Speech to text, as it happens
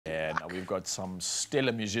we've got some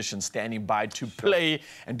stellar musicians standing by to play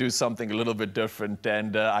and do something a little bit different,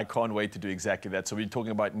 and I can't wait to do exactly that. So we're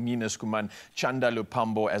talking about Nina Schumann, Chanda,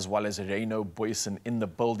 Lupambo, as well as Rayno, Booysen in the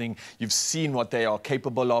building. You've seen what they are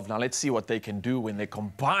capable of. Now let's see what they can do when they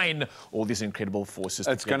combine all these incredible forces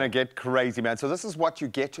It's together. going to get crazy, man. So this is what you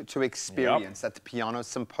get to experience at the Piano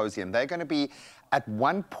Symposium. They're going to be, at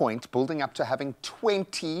one point, building up to having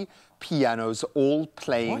 20 pianos all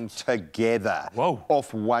playing together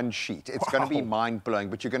off one sheet. It's going to be mind-blowing,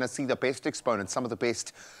 but you're going to see the best exponents, some of the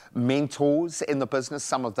best mentors in the business,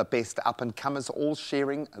 some of the best up-and-comers, all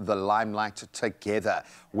sharing the limelight together.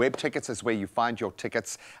 Web tickets is where you find your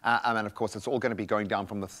tickets, and of course, it's all going to be going down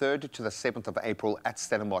from the 3rd to the 7th of April at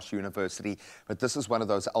Stellenbosch University. But this is one of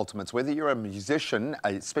those ultimates. Whether you're a musician,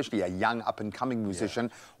 especially a young up-and-coming musician,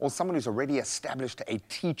 or someone who's already established, a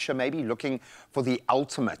teacher, maybe looking for the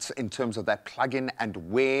ultimate in terms of that plug-in and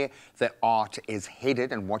where the art is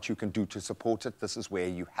headed and what you can do to support it, this is where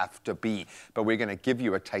you have to be. But we're going to give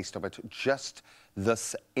you a taste of it just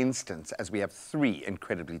this instance, as we have 3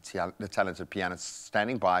 incredibly talented pianists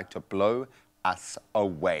standing by to blow us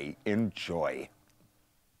away. Enjoy.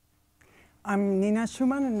 I'm Nina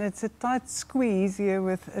Schumann, and it's a tight squeeze here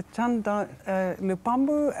with Chanda,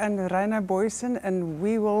 Lupambo and Rayno Booysen, and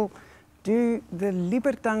we will do the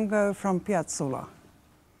Libertango from Piazzolla.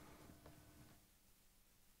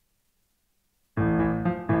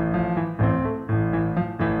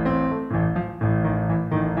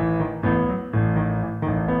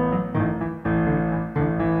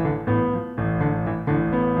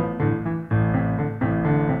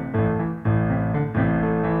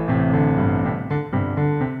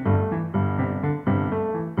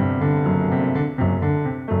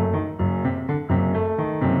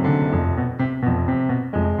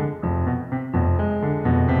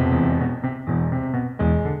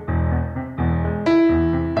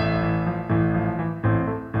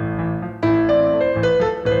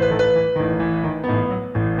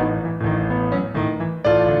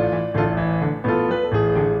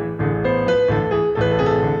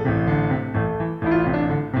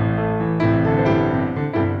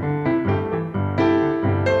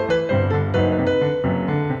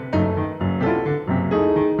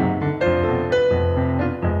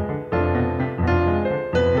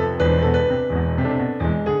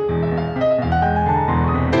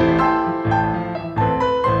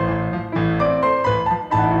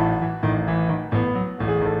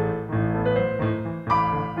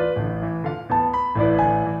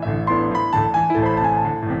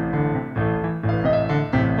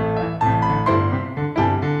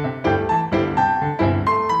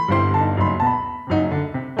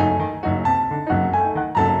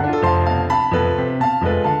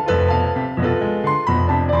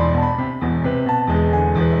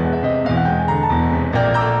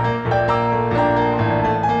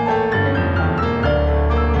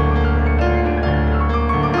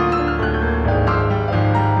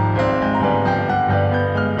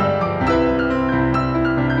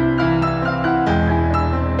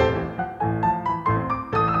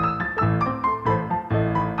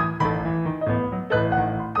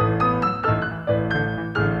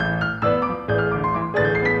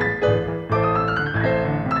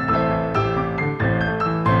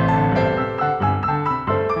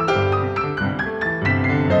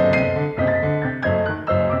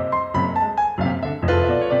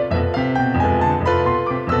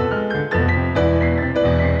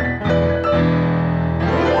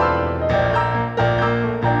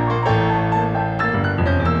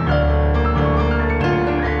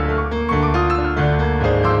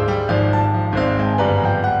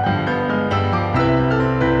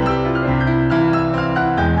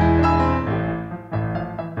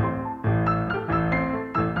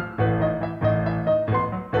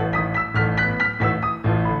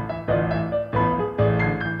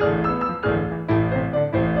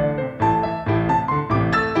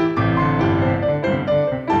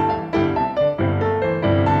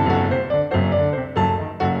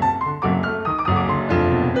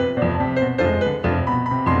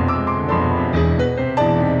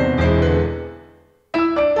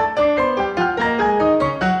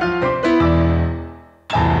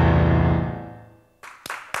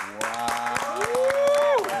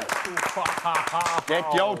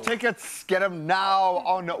 Get your tickets. Get them now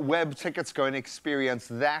on web tickets. Go and experience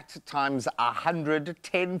that times 100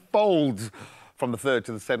 tenfold. From the 3rd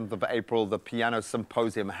to the 7th of April, the Piano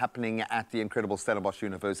Symposium happening at the incredible Stellenbosch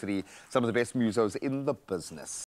University. Some of the best musos in the business.